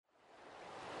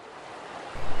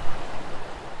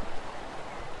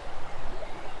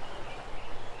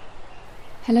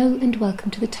Hello and welcome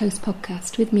to the Toast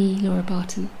Podcast with me, Laura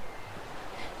Barton.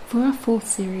 For our fourth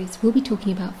series, we'll be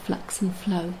talking about flux and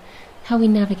flow, how we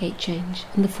navigate change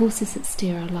and the forces that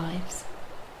steer our lives.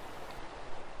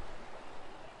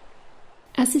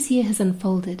 As this year has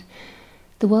unfolded,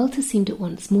 the world has seemed at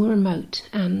once more remote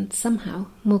and, somehow,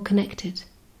 more connected.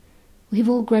 We have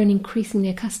all grown increasingly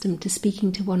accustomed to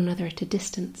speaking to one another at a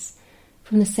distance,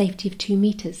 from the safety of 2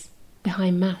 meters,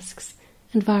 behind masks,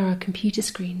 and via our computer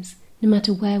screens, no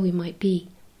matter where we might be.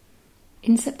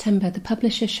 In September, the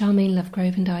publisher Charmaine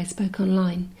Lovegrove and I spoke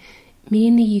online, me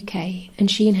in the UK and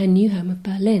she in her new home of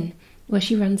Berlin, where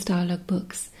she runs Dialogue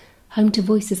Books, home to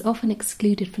voices often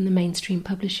excluded from the mainstream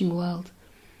publishing world,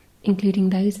 including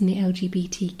those in the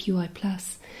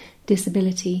LGBTQI+,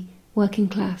 disability, working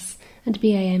class and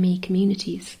BAME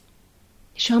communities.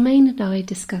 Charmaine and I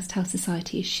discussed how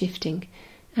society is shifting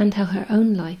and how her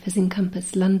own life has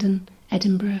encompassed London,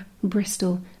 Edinburgh,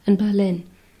 Bristol and Berlin,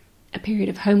 a period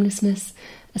of homelessness,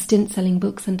 a stint selling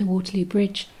books under Waterloo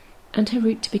Bridge, and her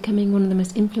route to becoming one of the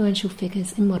most influential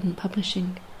figures in modern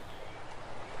publishing.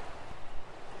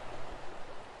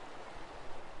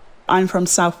 I'm from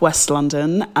southwest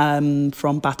London,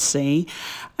 from Battersea,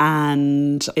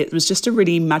 and it was just a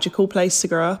really magical place to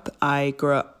grow up. I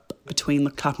grew up between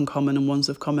the Clapham Common and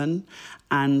Wandsworth Common,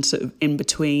 and sort of in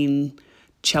between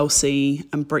Chelsea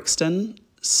and Brixton.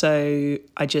 So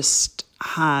I just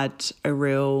had a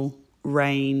real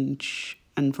range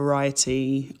and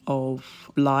variety of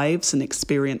lives and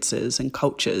experiences and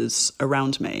cultures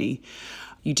around me.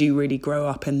 You do really grow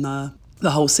up in the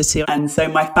whole city. And so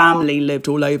my family lived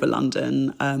all over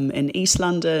London, in East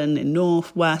London, in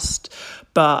North, West,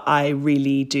 but I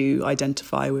really do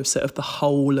identify with sort of the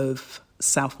whole of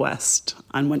Southwest,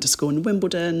 and went to school in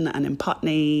Wimbledon and in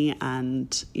Putney,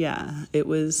 and yeah, it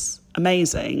was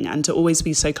amazing. And to always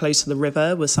be so close to the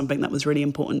river was something that was really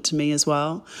important to me as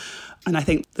well. And I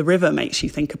think the river makes you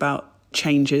think about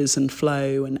changes and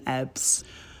flow and ebbs.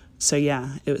 So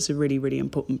yeah, it was a really, really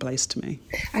important place to me.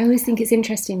 I always think it's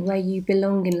interesting where you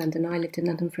belong in London. I lived in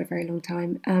London for a very long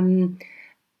time.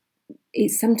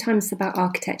 It's sometimes about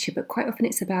architecture, but quite often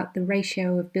it's about the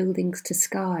ratio of buildings to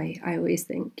sky, I always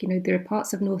think. You know, there are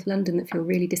parts of North London that feel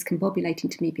really discombobulating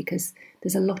to me because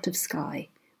there's a lot of sky,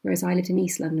 whereas I lived in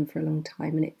East London for a long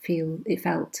time and it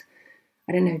felt,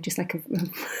 I don't know, just like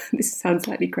this sounds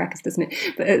slightly crackers, doesn't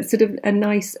it? But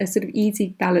a sort of easy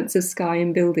balance of sky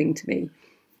and building to me.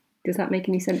 Does that make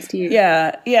any sense to you?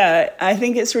 Yeah, I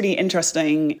think it's really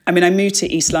interesting. I mean, I moved to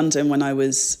East London when I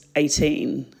was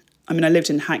 18. I mean, I lived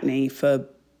in Hackney for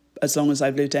as long as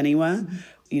I've lived anywhere,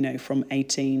 you know, from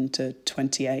 18 to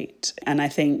 28. And I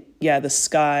think, the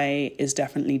sky is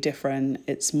definitely different.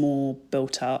 It's more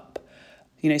built up.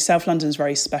 You know, South London's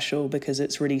very special because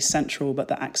it's really central, but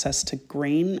the access to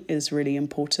green is really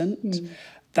important.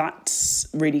 That's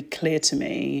really clear to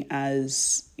me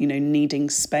as, you know, needing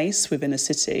space within a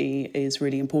city is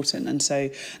really important. And so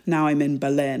now I'm in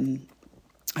Berlin.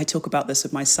 I talk about this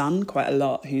with my son quite a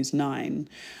lot, who's 9,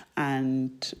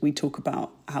 and we talk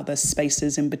about how there's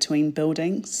spaces in between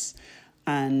buildings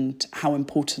and how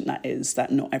important that is, that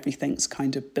not everything's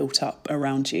kind of built up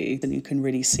around you and you can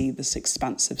really see this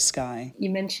expansive sky. You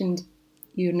mentioned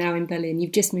you're now in Berlin.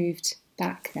 You've just moved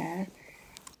back there.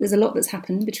 There's a lot that's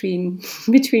happened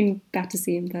between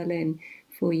Battersea and Berlin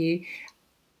for you.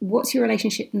 What's your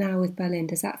relationship now with Berlin?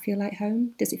 Does that feel like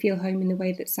home? Does it feel home in the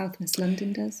way that Southwest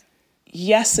London does?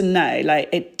 Yes and no. Like,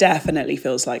 it definitely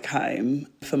feels like home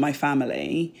for my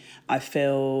family. I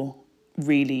feel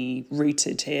really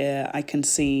rooted here. I can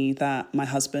see that my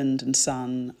husband and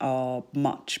son are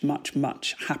much, much,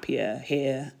 much happier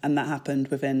here. And that happened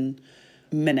within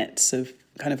minutes of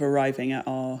kind of arriving at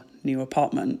our new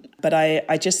apartment. But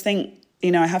I just think,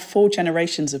 you know, I have 4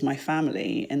 generations of my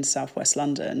family in Southwest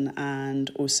London, and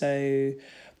also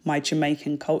my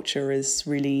Jamaican culture is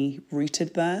really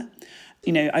rooted there.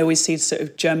 You know, I always see sort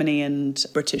of Germany and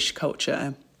British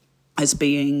culture as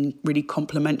being really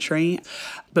complementary.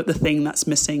 But the thing that's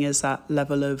missing is that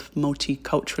level of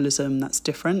multiculturalism that's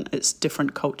different. It's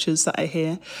different cultures that are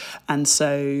here. And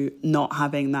so not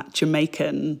having that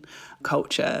Jamaican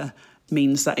culture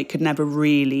means that it could never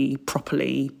really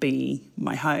properly be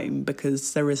my home,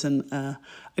 because there isn't a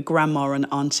grandma and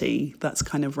auntie that's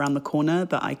kind of around the corner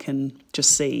that I can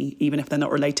just see, even if they're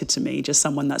not related to me, just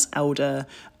someone that's elder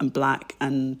and black,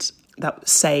 and that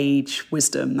sage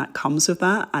wisdom that comes with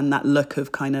that, and that look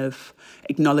of kind of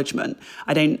acknowledgement.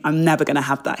 I'm never going to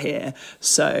have that here.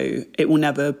 So it will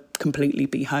never completely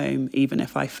be home, even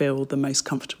if I feel the most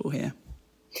comfortable here.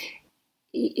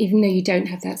 Even though you don't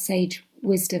have that sage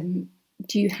wisdom,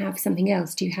 do you have something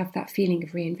else? Do you have that feeling of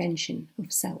reinvention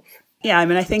of self? Yeah, I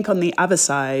mean, I think on the other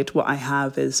side, what I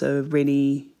have is a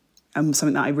really,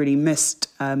 something that I really missed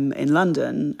in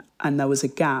London, and there was a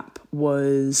gap,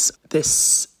 was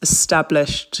this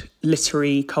established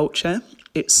literary culture.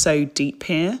 It's so deep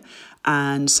here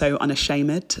and so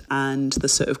unashamed, and the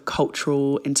sort of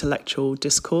cultural, intellectual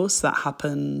discourse that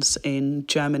happens in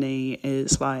Germany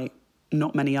is like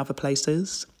not many other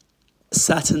places.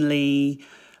 Certainly,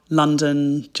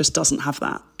 London just doesn't have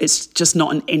that. It's just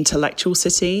not an intellectual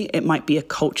city. It might be a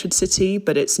cultured city,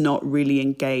 but it's not really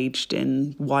engaged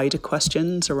in wider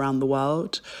questions around the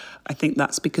world. I think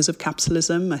that's because of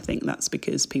capitalism. I think that's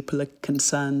because people are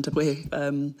concerned with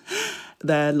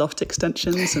their loft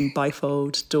extensions and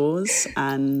bifold doors,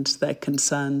 and they're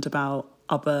concerned about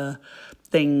other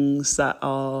things that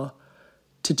are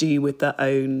to do with their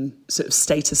own sort of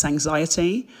status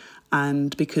anxiety.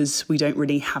 And because we don't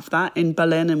really have that in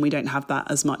Berlin, and we don't have that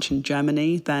as much in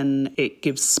Germany, then it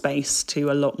gives space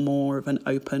to a lot more of an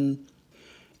open,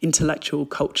 intellectual,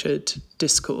 cultured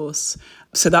discourse.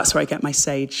 So that's where I get my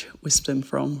sage wisdom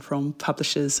from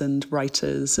publishers and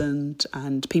writers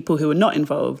and people who are not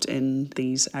involved in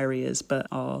these areas but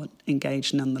are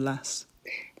engaged nonetheless.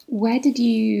 Where did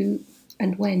you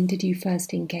and when did you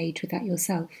first engage with that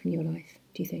yourself in your life,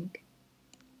 do you think?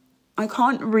 I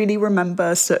can't really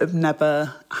remember sort of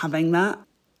never having that,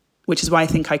 which is why I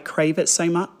think I crave it so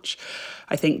much.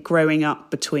 I think growing up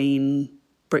between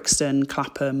Brixton,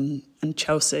 Clapham and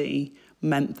Chelsea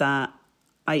meant that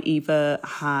I either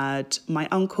had my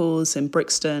uncles in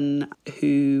Brixton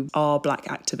who are Black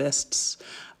activists,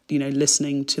 you know,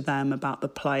 listening to them about the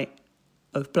plight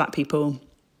of Black people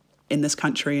in this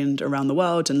country and around the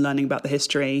world and learning about the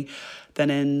history.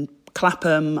 Then in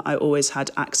Clapham, I always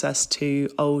had access to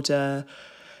older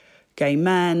gay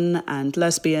men and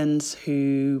lesbians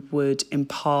who would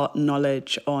impart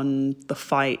knowledge on the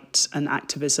fight and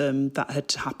activism that had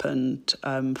happened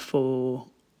for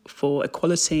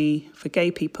equality for gay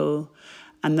people.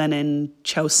 And then in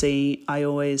Chelsea, I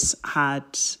always had,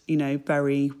 you know,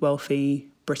 very wealthy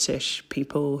British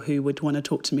people who would want to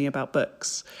talk to me about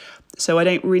books. So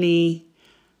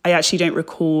I actually don't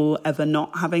recall ever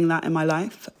not having that in my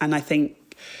life. And I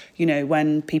think, you know,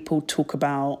 when people talk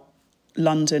about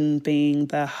London being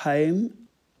their home,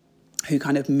 who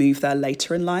kind of move there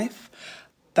later in life,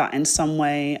 that in some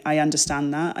way, I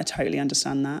understand that. I totally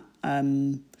understand that.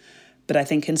 But I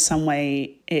think in some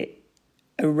way it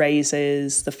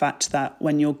erases the fact that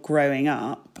when you're growing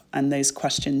up and those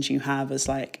questions you have as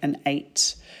like an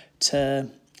 8 to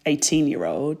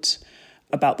 18-year-old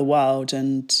about the world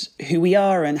and who we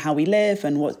are and how we live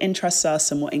and what interests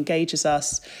us and what engages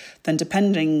us, then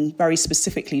very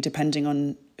specifically depending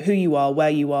on who you are, where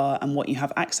you are and what you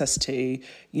have access to,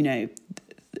 you know,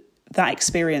 that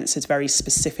experience is very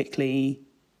specifically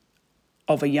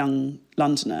of a young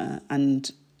Londoner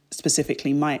and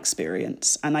specifically my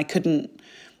experience. And I couldn't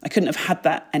have had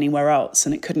that anywhere else,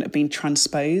 and it couldn't have been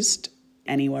transposed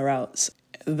anywhere else.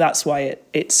 That's why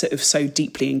it's sort of so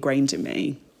deeply ingrained in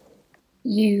me.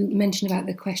 You mentioned about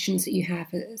the questions that you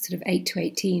have at sort of 8 to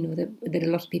 18, or that a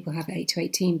lot of people have at 8 to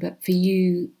 18, but for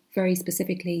you very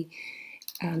specifically,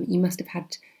 you must have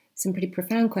had some pretty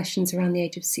profound questions around the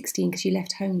age of 16 because you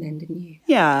left home then, didn't you?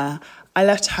 Yeah, I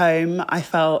left home. I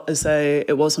felt as though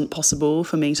it wasn't possible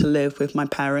for me to live with my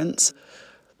parents.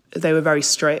 They were very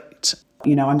strict.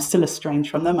 You know, I'm still estranged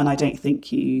from them, and I don't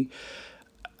think and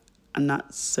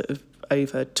that's sort of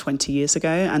over 20 years ago.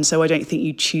 And so I don't think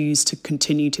you choose to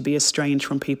continue to be estranged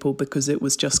from people because it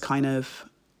was just kind of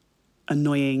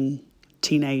annoying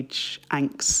teenage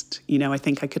angst. You know, I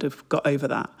think I could have got over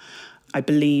that. I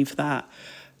believe that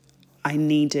I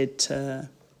needed to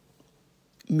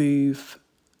move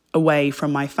away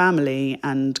from my family,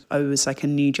 and I was like a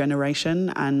new generation,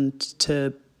 and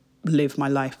to live my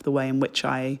life the way in which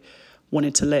I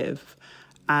wanted to live.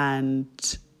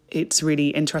 And it's really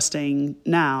interesting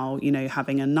now, you know,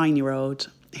 having a 9-year-old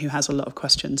who has a lot of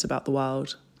questions about the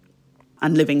world.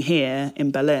 And living here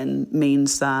in Berlin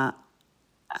means that,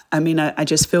 I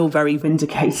just feel very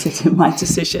vindicated in my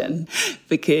decision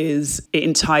because it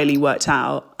entirely worked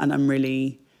out, and I'm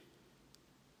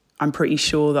pretty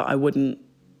sure that I wouldn't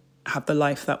have the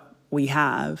life that we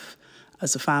have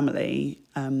as a family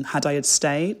had I had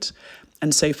stayed.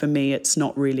 And so for me, it's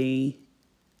not really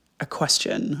a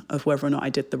question of whether or not I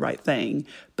did the right thing.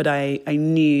 But I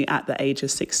knew at the age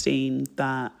of 16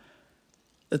 that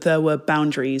there were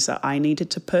boundaries that I needed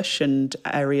to push and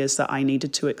areas that I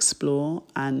needed to explore,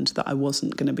 and that I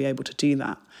wasn't going to be able to do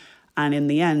that. And in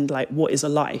the end, like, what is a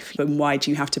life? And why do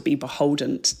you have to be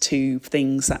beholden to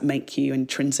things that make you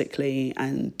intrinsically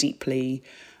and deeply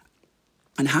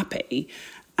unhappy?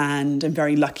 And I'm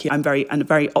very lucky. I'm a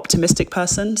very optimistic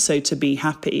person. So to be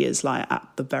happy is like at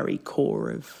the very core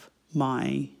of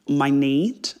my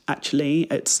need, actually.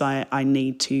 It's like I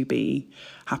need to be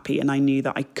happy, and I knew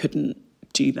that I couldn't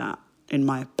do that in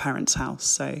my parents' house.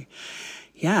 So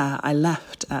yeah, I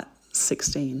left at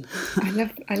 16. I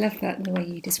love that, the way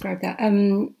you describe that.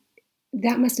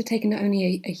 That must have taken not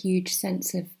only a huge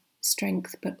sense of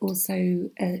strength, but also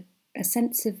a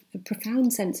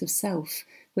profound sense of self,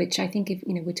 which I think, if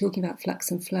we're talking about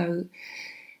flux and flow,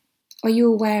 are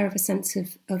you aware of a sense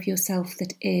of yourself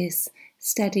that is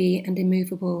steady and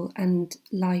immovable, and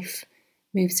life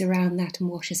moves around that and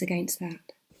washes against that?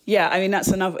 Yeah, I mean, that's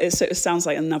another, it sounds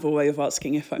like another way of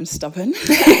asking if I'm stubborn.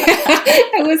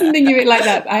 I wasn't thinking of it like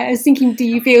that. I was thinking, do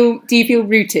you feel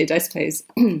rooted, I suppose?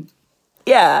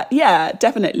 Yeah,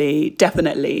 definitely.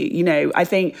 I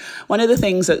think one of the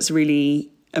things that's really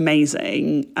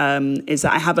amazing is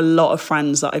that I have a lot of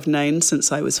friends that I've known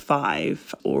since I was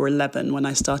 5 or 11 when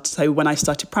I started. So when I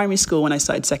started primary school, when I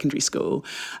started secondary school.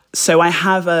 So I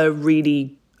have a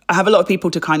lot of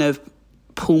people to kind of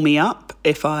pull me up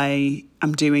if I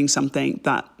am doing something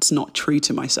that's not true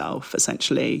to myself,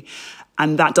 essentially.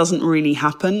 And that doesn't really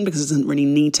happen, because it doesn't really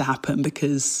need to happen,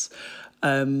 because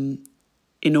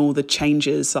in all the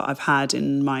changes that I've had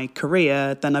in my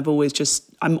career, then I'm always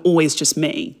just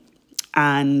me.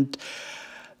 And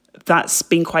that's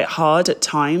been quite hard at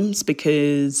times,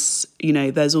 because,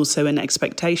 there's also an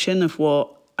expectation of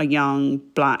what a young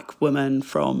black woman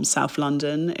from South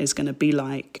London is going to be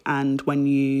like. And when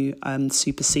you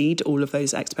supersede all of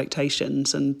those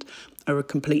expectations and are a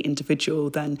complete individual,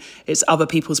 then it's other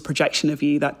people's projection of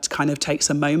you that kind of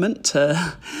takes a moment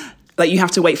to... Like, you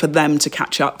have to wait for them to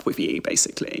catch up with you,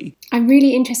 basically. I'm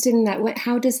really interested in that.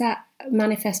 How does that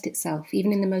manifest itself,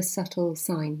 even in the most subtle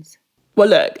signs? Well,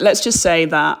 look, let's just say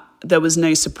that there was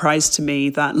no surprise to me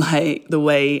that, like, the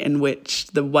way in which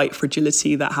the white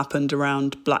fragility that happened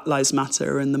around Black Lives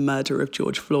Matter and the murder of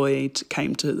George Floyd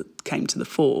came to the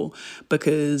fore,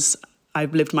 because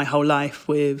I've lived my whole life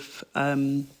with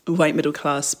white middle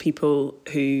class people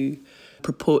who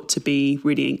purport to be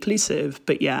really inclusive,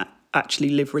 but yet actually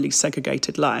live really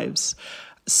segregated lives.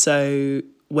 So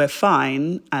we're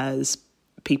fine as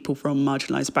people from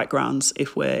marginalised backgrounds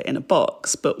if we're in a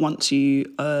box, but once you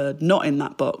are not in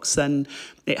that box, then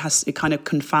it kind of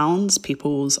confounds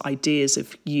people's ideas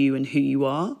of you and who you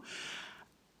are.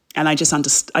 And I just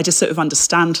sort of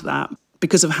understand that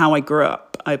because of how I grew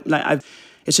up.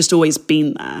 It's just always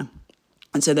been there.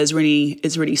 And so it's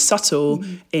really subtle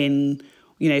in,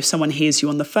 if someone hears you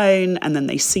on the phone and then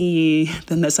they see you,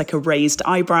 then there's like a raised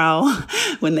eyebrow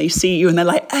when they see you, and they're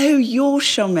like, oh, you're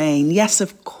Charmaine. Yes,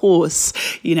 of course.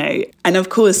 And of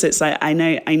course it's like, I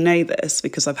know this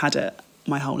because I've had it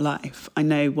my whole life. I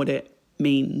know what it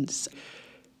means.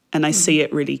 And I see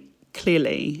it really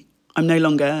clearly. I'm no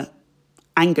longer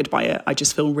angered by it. I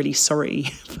just feel really sorry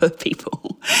for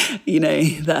people,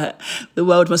 that the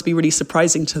world must be really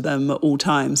surprising to them at all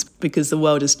times, because the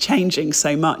world is changing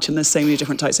so much and there's so many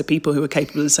different types of people who are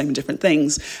capable of so many different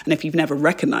things. And if you've never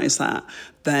recognised that,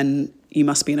 then you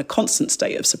must be in a constant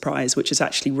state of surprise, which is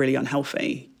actually really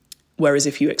unhealthy. Whereas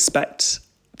if you expect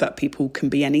that people can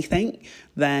be anything,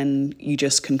 then you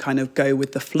just can kind of go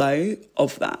with the flow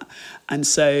of that. And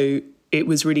so it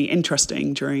was really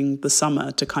interesting during the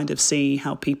summer to kind of see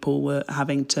how people were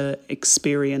having to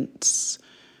experience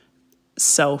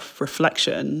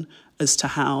self-reflection as to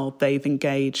how they've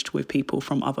engaged with people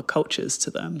from other cultures to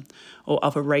them, or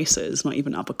other races, not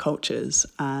even other cultures.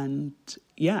 And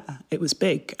yeah, it was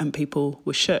big, and people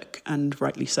were shook, and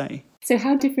rightly so. So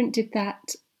how different did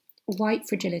that white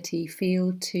fragility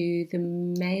feel to the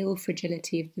male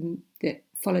fragility that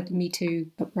followed the Me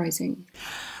Too uprising?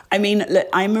 I mean, look,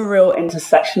 I'm a real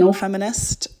intersectional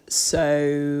feminist,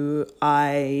 so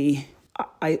I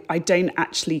don't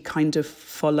actually kind of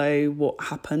follow what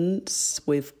happens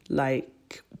with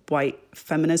like white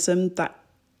feminism that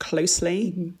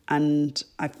closely. Mm-hmm. And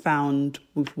I found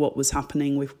with what was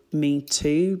happening with Me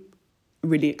Too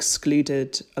really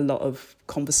excluded a lot of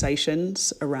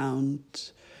conversations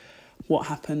around what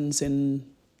happens in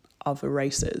other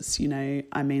races.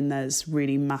 I mean, there's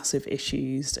really massive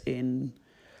issues in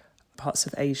parts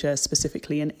of Asia,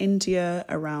 specifically in India,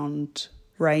 around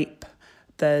rape.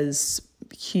 There's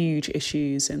huge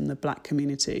issues in the Black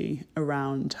community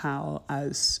around how,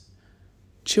 as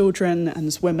children and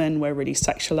as women, we're really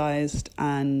sexualized,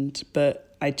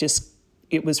 but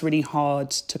it was really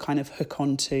hard to kind of hook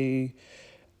onto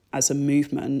as a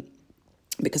movement,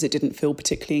 because it didn't feel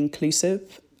particularly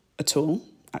inclusive at all,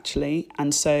 actually.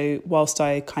 And so whilst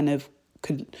I kind of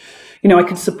could, I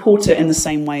could support it in the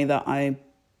same way that I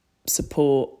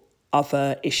support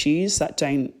other issues that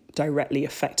don't directly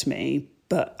affect me,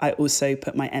 but I also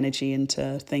put my energy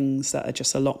into things that are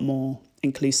just a lot more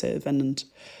inclusive. And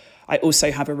I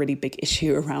also have a really big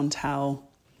issue around how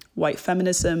white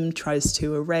feminism tries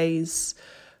to erase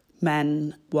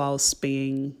men whilst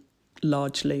being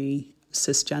largely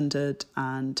cisgendered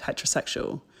and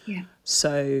heterosexual. Yeah.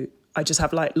 So I just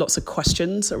have like lots of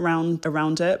questions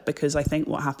around it, because I think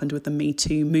what happened with the Me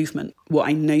Too movement, what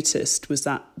I noticed was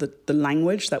that the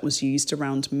language that was used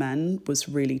around men was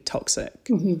really toxic.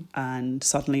 Mm-hmm. And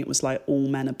suddenly it was like, all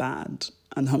men are bad.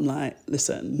 And I'm like,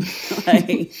 listen,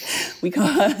 like, we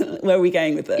can't, where are we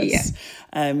going with this?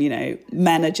 Yeah.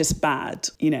 Men are just bad,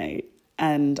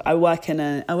 and I work in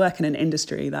an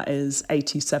industry that is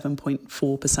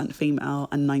 87.4% female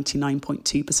and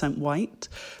 99.2% white.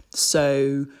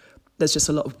 So there's just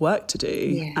a lot of work to do.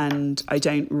 Yeah. And I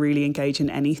don't really engage in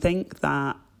anything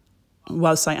that,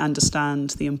 whilst I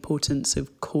understand the importance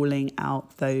of calling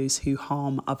out those who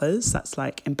harm others, that's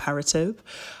like imperative,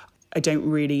 I don't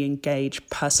really engage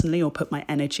personally or put my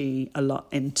energy a lot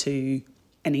into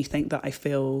anything that I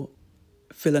feel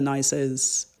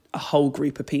villainizes a whole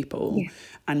group of people. Yeah.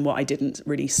 And what I didn't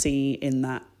really see in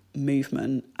that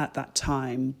movement at that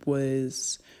time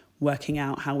was working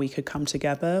out how we could come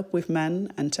together with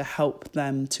men and to help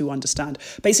them to understand.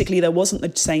 Basically, there wasn't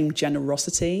the same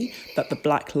generosity that the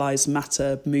Black Lives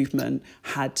Matter movement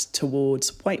had towards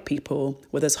white people,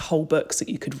 where there's whole books that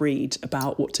you could read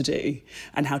about what to do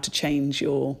and how to change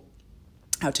your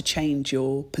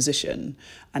position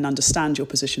and understand your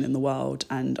position in the world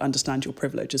and understand your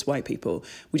privilege as white people.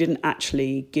 We didn't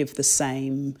actually give the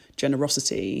same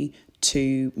generosity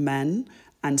to men.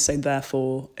 And so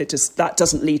therefore that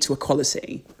doesn't lead to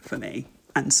equality for me.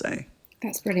 And so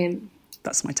that's brilliant.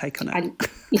 That's my take on it.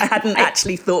 I hadn't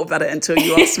actually thought about it until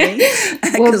you asked me,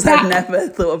 because I'd never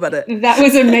thought about it. That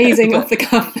was amazing off the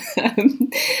cuff.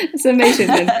 It's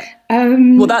amazing.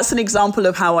 Well, that's an example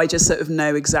of how I just sort of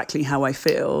know exactly how I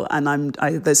feel, and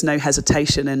there's no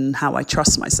hesitation in how I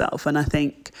trust myself. And I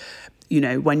think,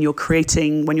 when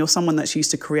you're someone that's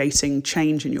used to creating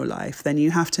change in your life, then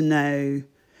you have to know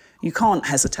you can't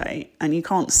hesitate and you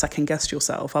can't second guess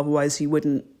yourself. Otherwise, you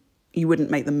wouldn't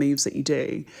make the moves that you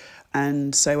do.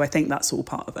 And so I think that's all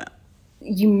part of it.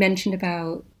 You mentioned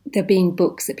about there being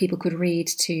books that people could read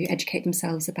to educate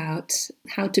themselves about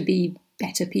how to be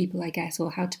better people, I guess,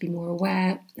 or how to be more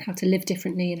aware, how to live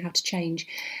differently and how to change.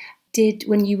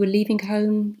 When you were leaving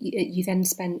home, you then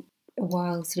spent a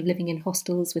while sort of living in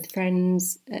hostels with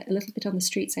friends, a little bit on the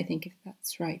streets, I think, if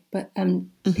that's right. But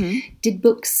did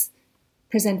books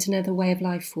present another way of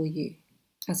life for you?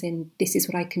 As in, this is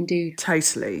what I can do?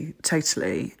 Totally.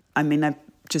 I mean, I've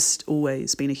just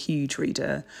always been a huge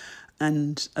reader,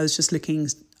 and I was just looking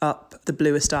up The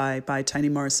Bluest Eye by Toni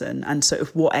Morrison, and sort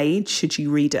of what age should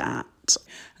you read it at?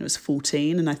 And it was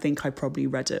 14, and I think I probably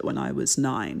read it when I was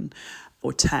 9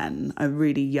 or 10,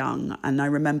 really young. And I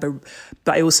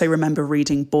also remember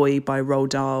reading Boy by Roald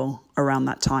Dahl around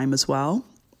that time as well.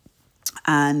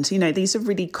 And, these are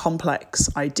really complex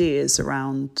ideas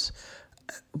around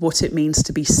what it means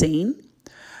to be seen.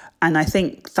 And I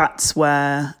think that's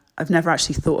where, I've never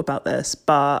actually thought about this,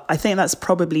 but I think that's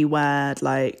probably where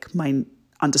like my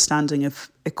understanding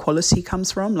of equality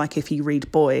comes from. Like if you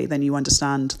read Boy, then you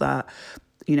understand that,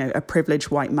 a privileged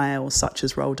white male such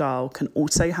as Roald Dahl can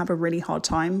also have a really hard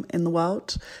time in the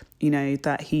world,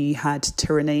 that he had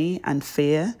tyranny and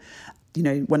fear.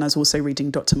 When I was also reading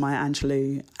Dr. Maya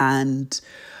Angelou and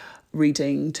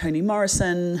reading Toni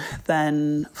Morrison,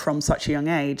 then from such a young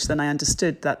age, then I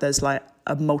understood that there's like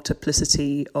a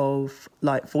multiplicity of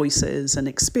like voices and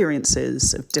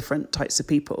experiences of different types of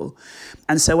people.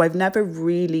 And so I've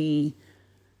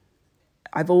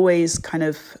always kind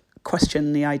of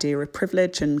questioned the idea of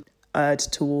privilege and erred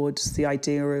towards the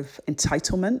idea of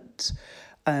entitlement,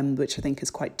 which I think is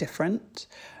quite different.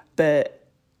 But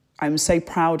I'm so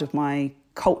proud of my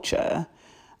culture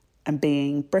and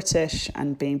being British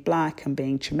and being Black and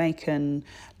being Jamaican.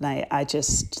 Like, I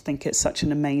just think it's such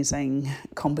an amazing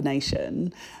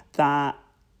combination that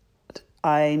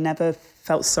I never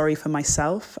felt sorry for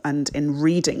myself. And in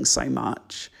reading so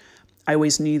much, I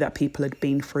always knew that people had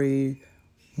been through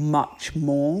much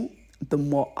more than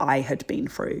what I had been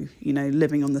through.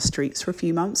 Living on the streets for a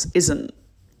few months isn't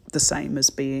the same as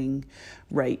being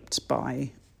raped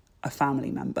by a family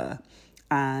member.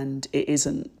 And it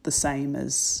isn't the same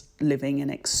as living in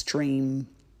extreme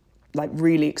like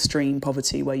really extreme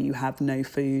poverty where you have no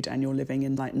food and you're living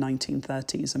in like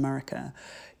 1930s America.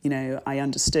 You know, I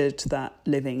understood that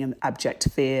living in abject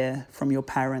fear from your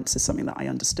parents is something that I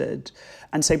understood.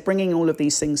 And so bringing all of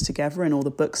these things together and all the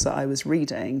books that I was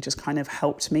reading just kind of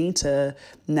helped me to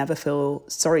never feel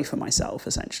sorry for myself,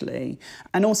 essentially.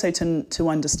 And also to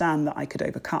understand that I could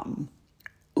overcome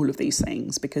all of these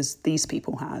things because these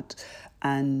people had.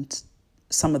 And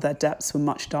some of their depths were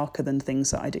much darker than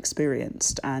things that I'd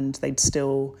experienced, and they'd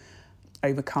still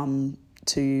overcome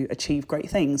to achieve great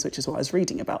things, which is what I was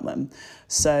reading about them.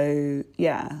 So,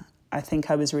 yeah, I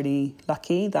think I was really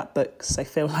lucky that books, I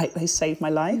feel like they saved my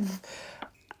life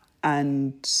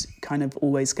and kind of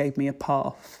always gave me a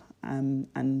path.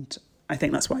 And I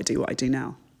think that's why I do what I do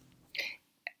now.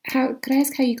 Could I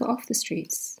ask how you got off the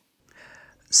streets?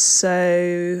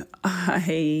 So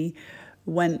I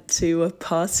went to a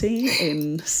party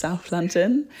in South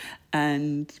London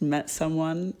and met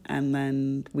someone, and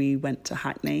then we went to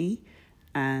Hackney,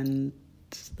 and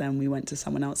then we went to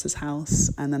someone else's house,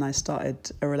 and then I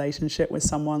started a relationship with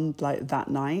someone like that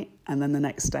night, and then the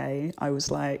next day I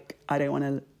was like, I don't want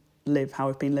to live how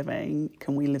I've been living,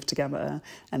 can we live together?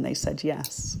 And they said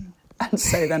yes. And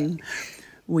so then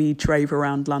we drove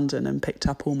around London and picked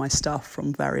up all my stuff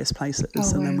from various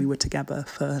places. And then we were together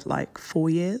for like 4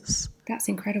 years. That's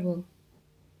incredible.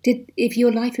 If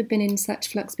your life had been in such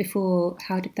flux before,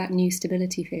 how did that new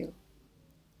stability feel?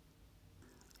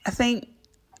 I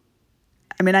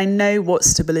knew what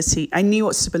stability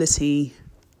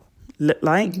looked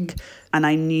like. Mm-hmm. And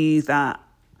I knew that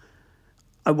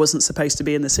I wasn't supposed to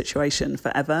be in the situation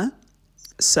forever.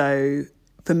 So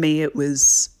for me, it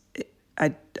was,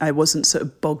 I wasn't sort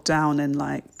of bogged down in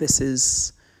like, this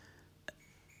is,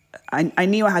 I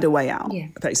knew I had a way out,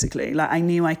 basically. Like I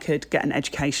knew I could get an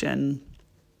education.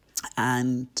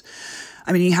 And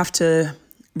I mean, you have to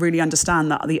really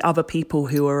understand that the other people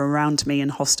who were around me in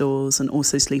hostels and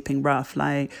also sleeping rough,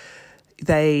 like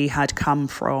they had come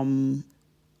from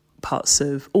parts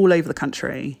of all over the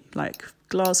country, like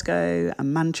Glasgow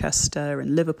and Manchester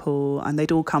and Liverpool, and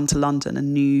they'd all come to London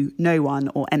and knew no one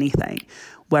or anything.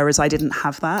 Whereas I didn't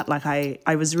have that. Like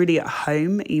I was really at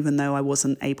home, even though I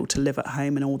wasn't able to live at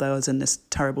home and although I was in this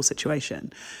terrible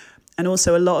situation. And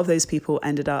also a lot of those people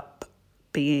ended up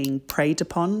being preyed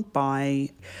upon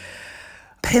by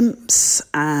pimps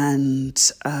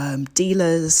and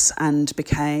dealers and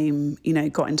became,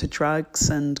 got into drugs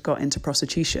and got into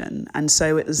prostitution. And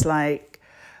so it was like,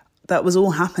 that was all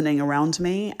happening around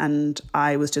me. And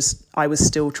I was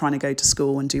still trying to go to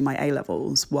school and do my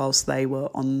A-levels whilst they were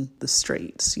on the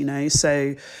streets,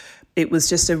 So it was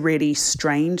just a really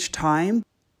strange time.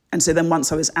 And so then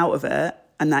once I was out of it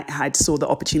and I saw the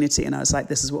opportunity and I was like,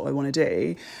 this is what I want to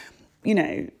do.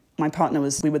 My partner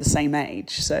we were the same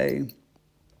age. So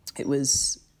it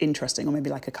was interesting, or maybe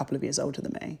like a couple of years older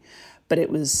than me. But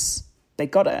they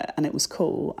got it and it was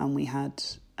cool and we had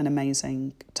an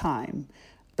amazing time.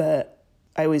 But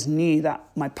I always knew that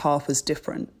my path was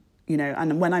different,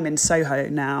 and when I'm in Soho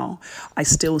now, I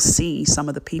still see some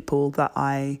of the people that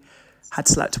I had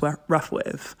slept rough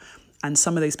with. And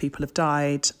some of those people have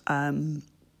died,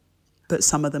 but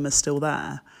some of them are still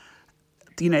there.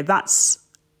 That's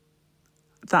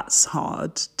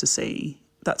hard to see.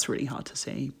 That's really hard to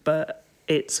see. But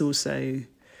it's also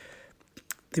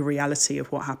the reality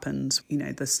of what happens.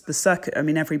 The circuit,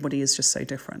 everybody is just so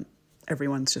different.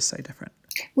 Everyone's just so different.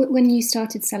 When you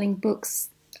started selling books,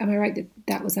 am I right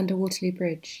that was under Waterloo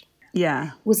Bridge?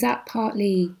 Yeah. Was that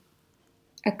partly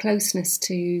a closeness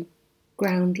to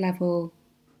ground level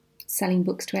selling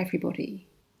books to everybody?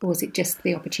 Or was it just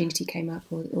the opportunity came up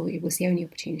or it was the only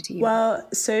opportunity? Well,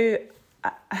 so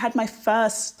I had my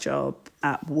first job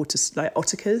at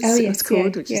Ottakers, it's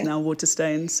called, which is now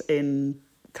Waterstones in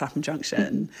Clapham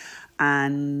Junction.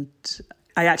 And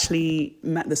I actually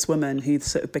met this woman who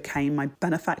sort of became my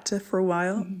benefactor for a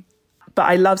while. Mm-hmm. But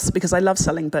because I love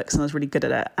selling books and I was really good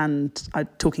at it. And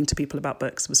talking to people about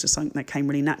books was just something that came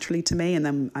really naturally to me. And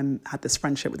then I had this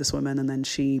friendship with this woman and then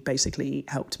she basically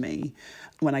helped me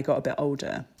when I got a bit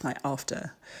older, like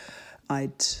after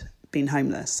I'd been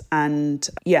homeless. And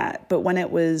but when it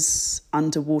was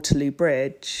under Waterloo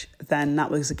Bridge, then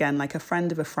that was again like a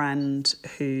friend of a friend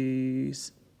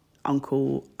whose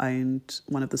uncle owned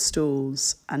one of the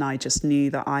stalls, and I just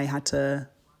knew that I had to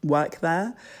work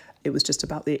there. It was just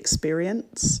about the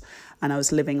experience, and I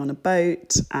was living on a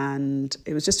boat, and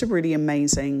it was just a really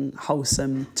amazing,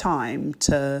 wholesome time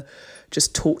to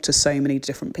just talk to so many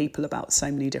different people about so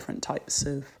many different types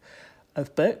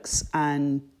of books.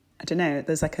 And I don't know,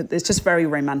 it's just very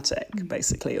romantic,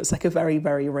 basically. It was like a very,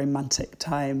 very romantic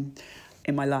time.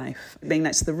 in my life. Being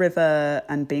next to the river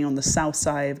and being on the south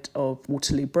side of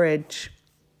Waterloo Bridge,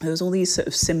 there was all these sort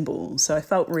of symbols. So I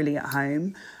felt really at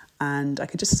home, and I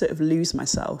could just sort of lose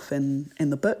myself in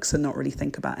the books and not really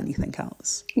think about anything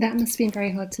else. That must have been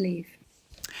very hard to leave.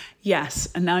 Yes,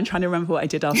 and now I'm trying to remember what I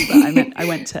did after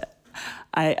that.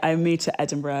 I moved to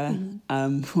Edinburgh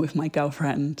with my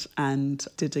girlfriend and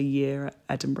did a year at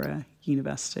Edinburgh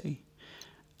University.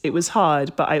 It was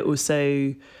hard, but I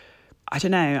also, I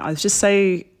don't know, I was just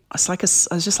like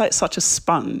such a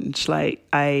sponge. Like,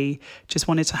 I just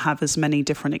wanted to have as many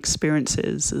different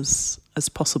experiences as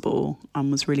possible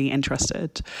and was really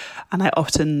interested. And I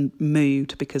often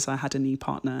moved because I had a new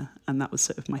partner, and that was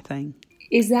sort of my thing.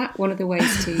 Is that one of the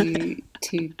ways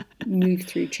to move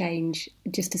through change,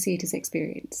 just to see it as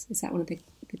experience? Is that one of the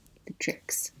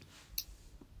tricks?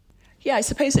 Yeah, I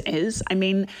suppose it is. I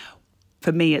mean,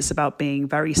 for me, it's about being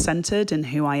very centered in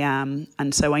who I am.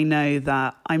 And so I know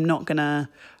that I'm not gonna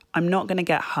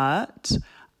get hurt,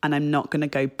 and I'm not gonna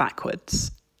go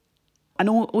backwards. And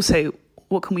also,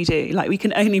 what can we do? Like, we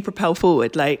can only propel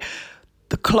forward. Like,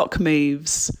 the clock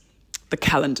moves, the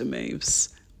calendar moves.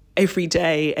 Every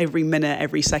day, every minute,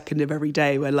 every second of every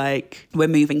day, we're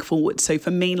moving forward. So for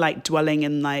me, like, dwelling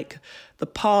in like the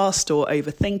past or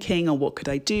overthinking or what could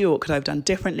I do or what could I have done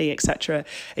differently, etc.,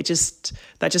 that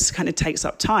just kind of takes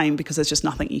up time, because there's just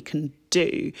nothing you can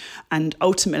do. And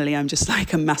ultimately, I'm just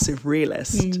like a massive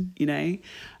realist, you know?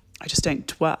 I just don't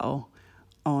dwell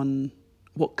on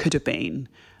what could have been.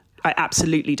 I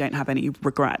absolutely don't have any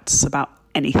regrets about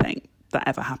anything that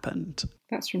ever happened.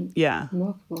 That's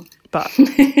remarkable. But so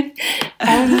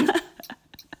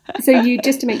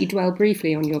to make you dwell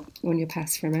briefly on your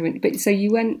past for a moment. But so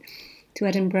you went to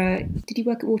Edinburgh. Did you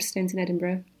work at Waterstones in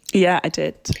Edinburgh? Yeah, I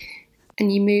did.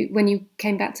 And you moved when you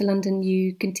came back to London.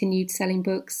 You continued selling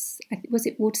books. Was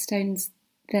it Waterstones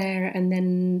there, and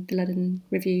then the London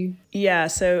Review? Yeah,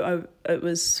 so it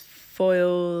was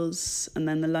Foyles, and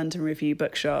then the London Review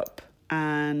bookshop,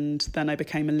 and then I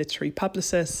became a literary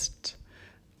publicist,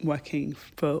 working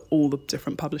for all the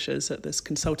different publishers at this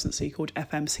consultancy called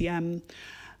FMCM.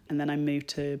 And then I moved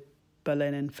to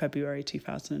Berlin in February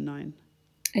 2009.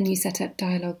 And you set up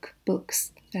Dialogue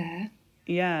Books there?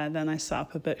 Yeah, then I set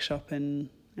up a bookshop and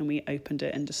we opened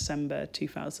it in December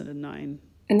 2009.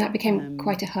 And that became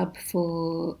quite a hub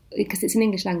because it's an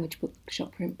English language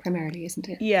bookshop primarily, isn't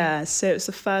it? Yeah, so it's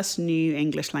the first new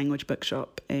English language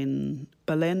bookshop in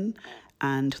Berlin.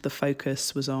 And the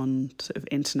focus was on sort of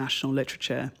international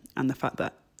literature and the fact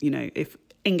that, you know, if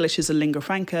English is a lingua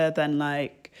franca, then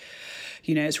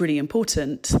it's really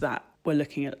important that we're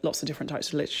looking at lots of different types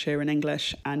of literature in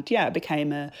English. And yeah, it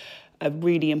became a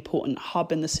really important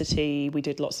hub in the city. We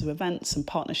did lots of events and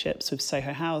partnerships with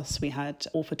Soho House. We had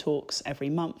author talks every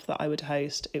month that I would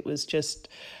host. It was just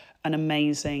an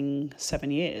amazing 7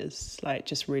 years,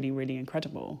 just really, really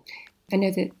incredible. I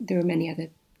know that there were many other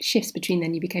shifts between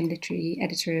then. You became literary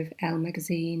editor of Elle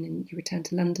magazine, and you returned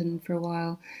to London for a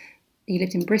while. You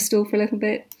lived in Bristol for a little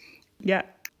bit. Yeah.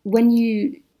 When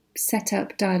you set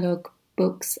up Dialogue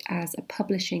Books as a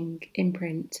publishing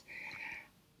imprint,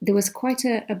 there was quite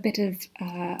a bit of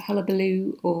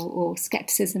hullabaloo or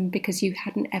scepticism, because you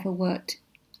hadn't ever worked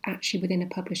actually within a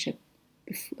publishing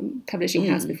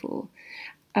house before.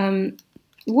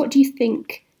 What do you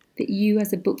think that you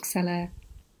as a bookseller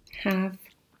have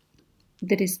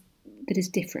that is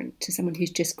different to someone who's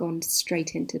just gone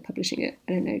straight into publishing at,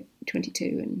 22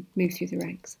 and moved through the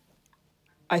ranks?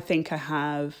 I think I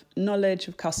have knowledge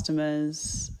of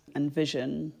customers and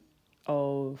vision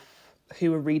of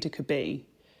who a reader could be.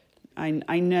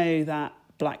 I know that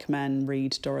black men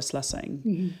read Doris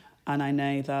Lessing, and I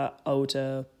know that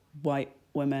older white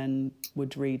women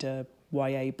would read a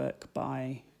YA book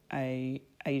by a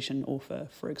Asian author,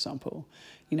 for example.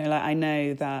 I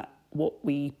know that what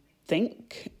we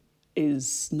think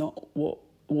is not what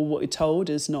we're told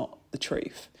is not the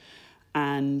truth.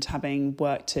 And having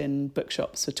worked in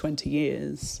bookshops for 20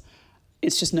 years,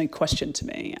 it's just no question to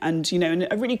me. And, and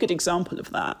a really good example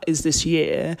of that is this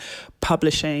year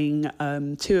publishing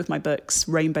 2 of my books,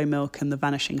 Rainbow Milk and The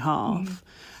Vanishing Half,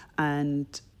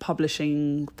 and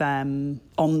publishing them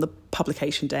on the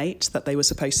publication date that they were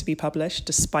supposed to be published,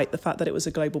 despite the fact that it was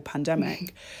a global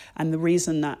pandemic. And the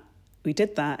reason that we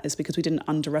did that is because we didn't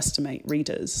underestimate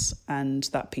readers, and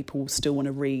that people still want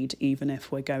to read even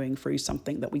if we're going through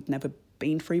something that we'd never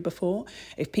been through before.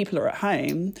 If people are at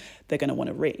home, they're going to want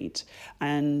to read.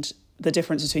 And the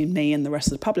difference between me and the rest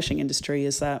of the publishing industry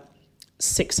is that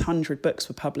 600 books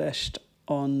were published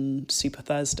on Super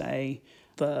Thursday,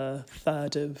 the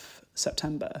 3rd of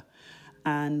September.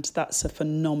 And that's a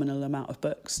phenomenal amount of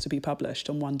books to be published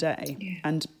on one day. Yeah.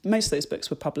 And most of those books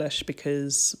were published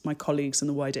because my colleagues in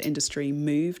the wider industry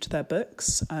moved their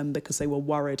books because they were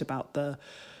worried about the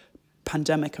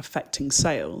pandemic affecting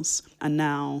sales. And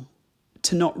now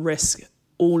to not risk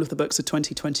all of the books of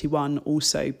 2021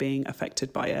 also being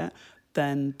affected by it,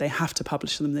 then they have to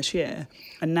publish them this year.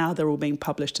 And now they're all being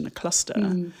published in a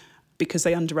cluster because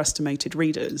they underestimated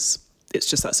readers. It's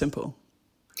just that simple.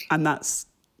 And that's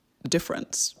the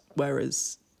difference.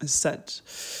 Whereas, as I said,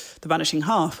 The Vanishing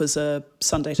Half was a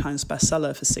Sunday Times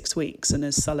bestseller for 6 weeks and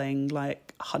is selling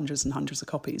like hundreds and hundreds of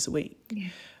copies a week. Yeah.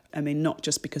 I mean, not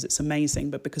just because it's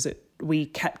amazing, but because we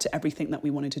kept everything that we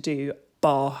wanted to do,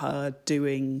 bar her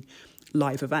doing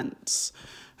live events,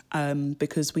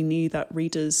 because we knew that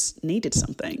readers needed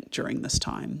something during this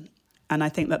time. And I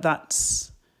think that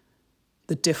that's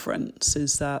the difference,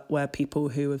 is that where people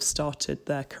who have started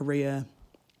their career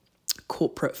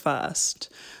corporate first,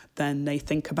 then they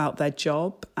think about their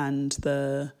job and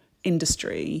the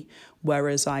industry,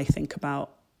 whereas I think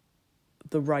about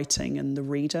the writing and the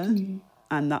reader.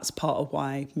 And that's part of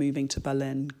why moving to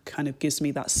Berlin kind of gives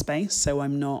me that space, so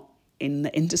I'm not in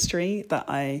the industry, that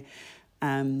I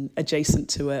am adjacent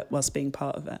to it whilst being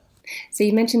part of it. So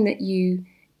you mentioned that you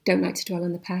don't like to dwell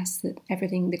on the past, that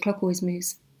the clock always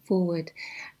moves forward.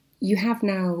 You have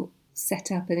now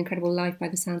set up an incredible life by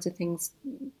the sounds of things,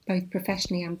 both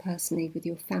professionally and personally, with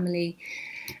your family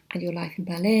and your life in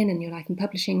Berlin and your life in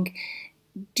publishing.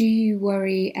 Do you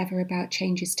worry ever about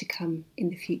changes to come in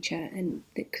the future and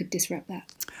that could disrupt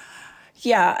that?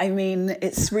 Yeah, I mean,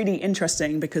 it's really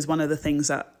interesting because one of the things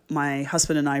that my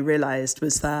husband and I realised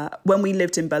was that when we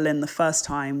lived in Berlin the first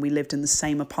time, we lived in the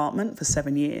same apartment for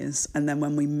 7 years. And then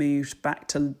when we moved back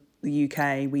to the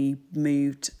UK, we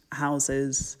moved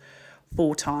houses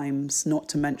 4 times, not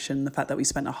to mention the fact that we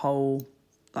spent a whole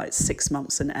 6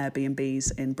 months in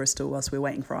Airbnbs in Bristol whilst we were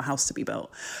waiting for our house to be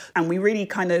built. And we really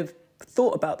kind of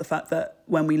thought about the fact that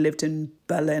when we lived in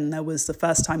Berlin, there was the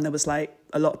first time there was a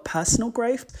lot of personal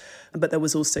growth, but there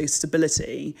was also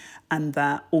stability. And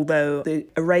that although the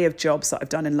array of jobs that I've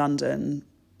done in London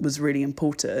was really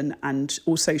important and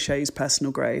also shows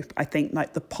personal growth, I think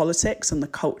the politics and the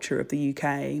culture of the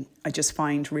UK, I just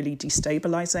find really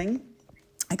destabilising.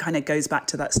 It kind of goes back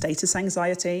to that status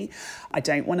anxiety. I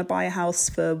don't want to buy a house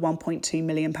for £1.2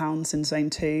 million in Zone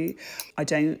 2. I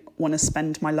don't want to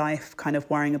spend my life kind of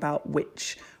worrying about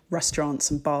which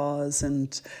restaurants and bars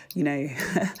and,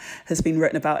 has been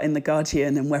written about in The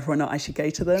Guardian and whether or not I should go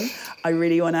to them. I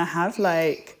really want to have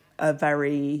a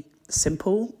very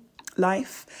simple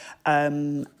life.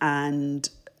 And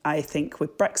I think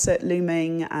with Brexit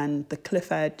looming and the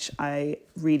cliff edge, I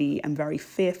really am very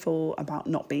fearful about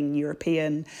not being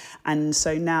European. And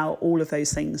so now all of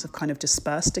those things have kind of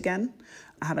dispersed again.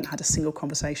 I haven't had a single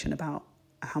conversation about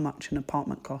how much an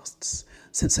apartment costs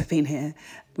since I've been here.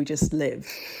 We just live.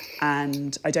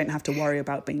 And I don't have to worry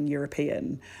about being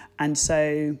European. And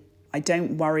so I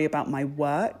don't worry about my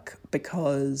work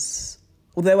because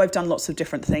although I've done lots of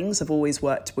different things, I've always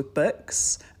worked with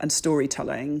books and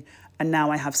storytelling. And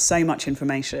now I have so much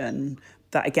information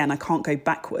that, again, I can't go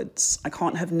backwards. I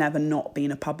can't have never not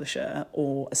been a publisher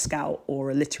or a scout or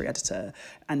a literary editor.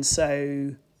 And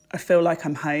so I feel like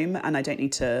I'm home and I don't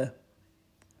need to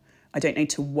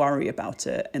worry about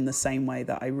it in the same way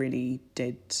that I really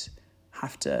did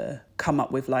have to come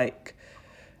up with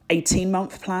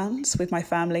 18-month plans with my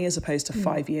family as opposed to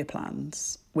 5-year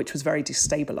plans, which was very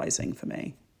destabilising for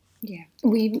me. Yeah,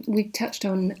 we've touched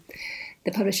on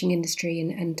the publishing industry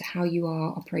and how you are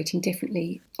operating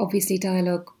differently. Obviously,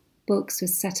 Dialogue Books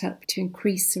was set up to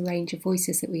increase the range of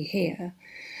voices that we hear.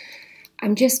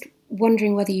 I'm just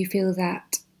wondering whether you feel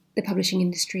that the publishing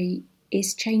industry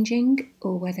is changing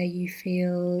or whether you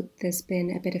feel there's been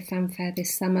a bit of fanfare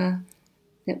this summer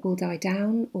that will die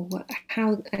down, or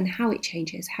how it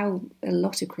changes, how a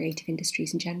lot of creative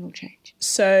industries in general change.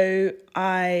 So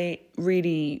I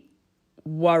really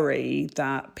worry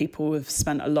that people have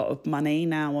spent a lot of money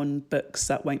now on books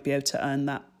that won't be able to earn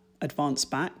that advance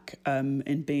back,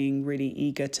 in being really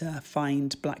eager to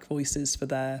find Black voices for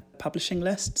their publishing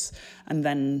lists, and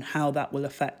then how that will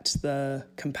affect the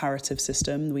comparative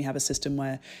system. We have a system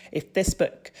where if this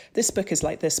book is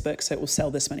like this book, so it will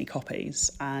sell this many copies.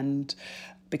 And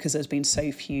because there's been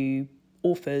so few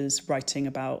authors writing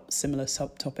about similar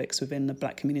subtopics within the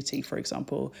Black community, for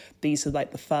example, these are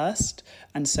the first.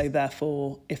 And so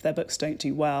therefore, if their books don't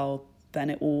do well, then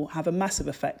it will have a massive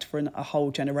effect for a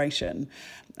whole generation.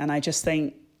 And I just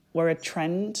think we're a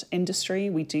trend industry.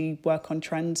 We do work on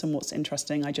trends. And what's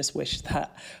interesting, I just wish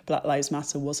that Black Lives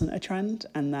Matter wasn't a trend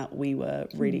and that we were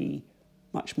really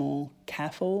much more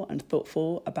careful and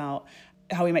thoughtful about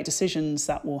how we make decisions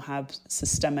that will have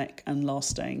systemic and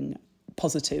lasting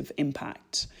positive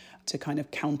impact to kind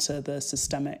of counter the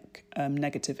systemic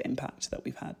negative impact that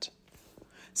we've had.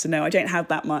 So no, I don't have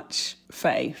that much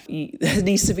faith. There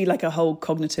needs to be like a whole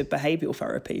cognitive behavioural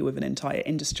therapy with an entire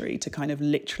industry to kind of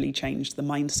literally change the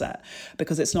mindset,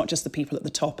 because it's not just the people at the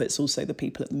top, it's also the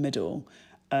people at the middle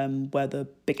where the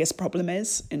biggest problem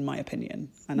is, in my opinion.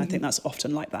 And I think that's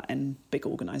often like that in big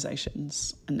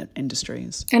organisations and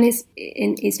industries. And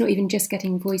it's not even just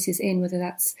getting voices in, whether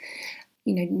that's,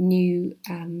 new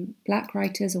black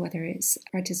writers or whether it's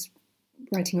writers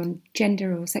writing on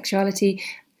gender or sexuality.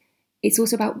 It's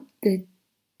also about the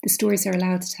stories they're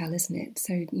allowed to tell, isn't it?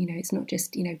 So, it's not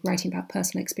just, writing about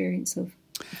personal experience of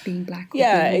being black. Or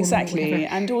yeah, being exactly.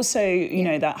 And also,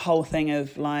 that whole thing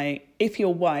of like, if you're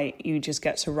white, you just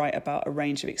get to write about a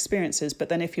range of experiences. But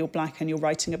then if you're black and you're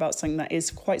writing about something that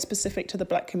is quite specific to the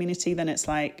black community, then it's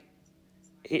like,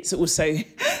 it's also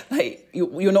like,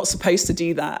 you're not supposed to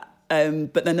do that.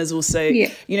 But then there's also,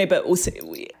 but also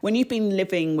when you've been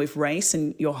living with race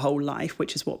in your whole life,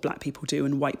 which is what black people do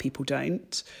and white people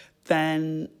don't,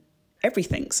 then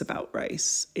everything's about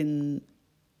race in,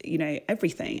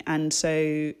 everything. And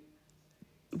so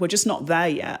we're just not there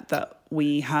yet that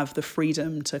we have the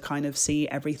freedom to kind of see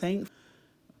everything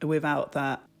without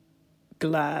that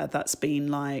glare that's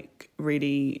been like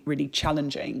really, really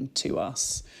challenging to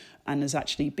us and has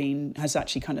actually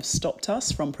kind of stopped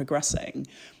us from progressing.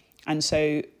 And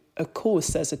so, of course,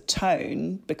 there's a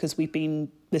tone because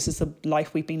this is the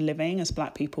life we've been living as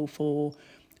black people for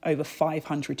over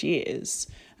 500 years.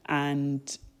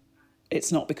 And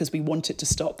it's not because we want it to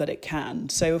stop that it can.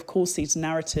 So, of course, these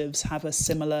narratives have a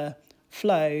similar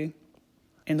flow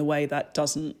in the way that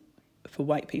doesn't for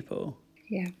white people.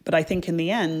 Yeah. But I think in the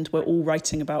end, we're all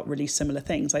writing about really similar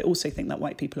things. I also think that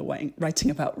white people are writing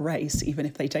about race, even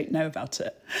if they don't know about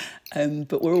it.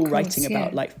 But we're all writing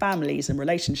about like families and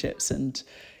relationships and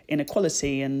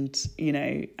inequality and,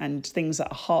 and things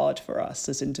that are hard for us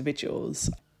as individuals.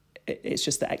 It's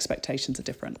just that expectations are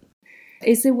different.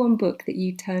 Is there one book that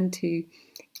you turn to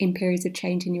in periods of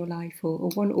change in your life or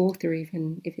one author,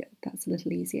 even if that's a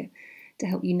little easier, to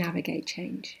help you navigate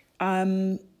change?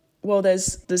 Well,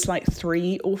 there's like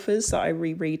 3 authors that I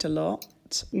reread a lot.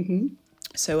 Mm-hmm.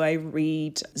 So I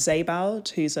read Sebald,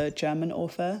 who's a German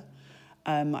author.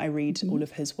 I read all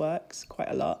of his works quite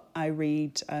a lot. I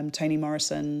read Toni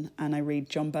Morrison and I read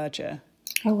John Berger.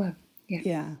 Oh, wow. Yeah.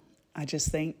 Yeah. I just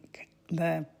think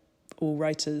they're all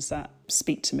writers that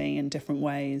speak to me in different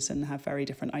ways and have very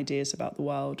different ideas about the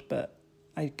world. But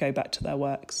I go back to their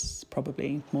works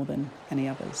probably more than any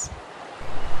others.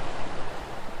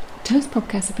 Toast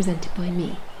podcasts are presented by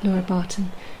me, Laura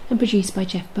Barton, and produced by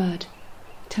Jeff Bird.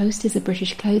 Toast is a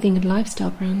British clothing and lifestyle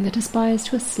brand that aspires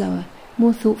to a slower,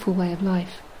 more thoughtful way of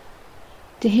life.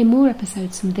 To hear more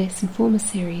episodes from this and former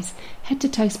series, head to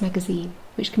Toast magazine,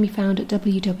 which can be found at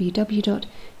www.toa.st.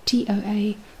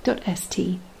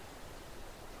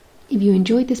 If you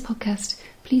enjoyed this podcast,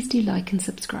 please do like and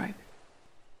subscribe.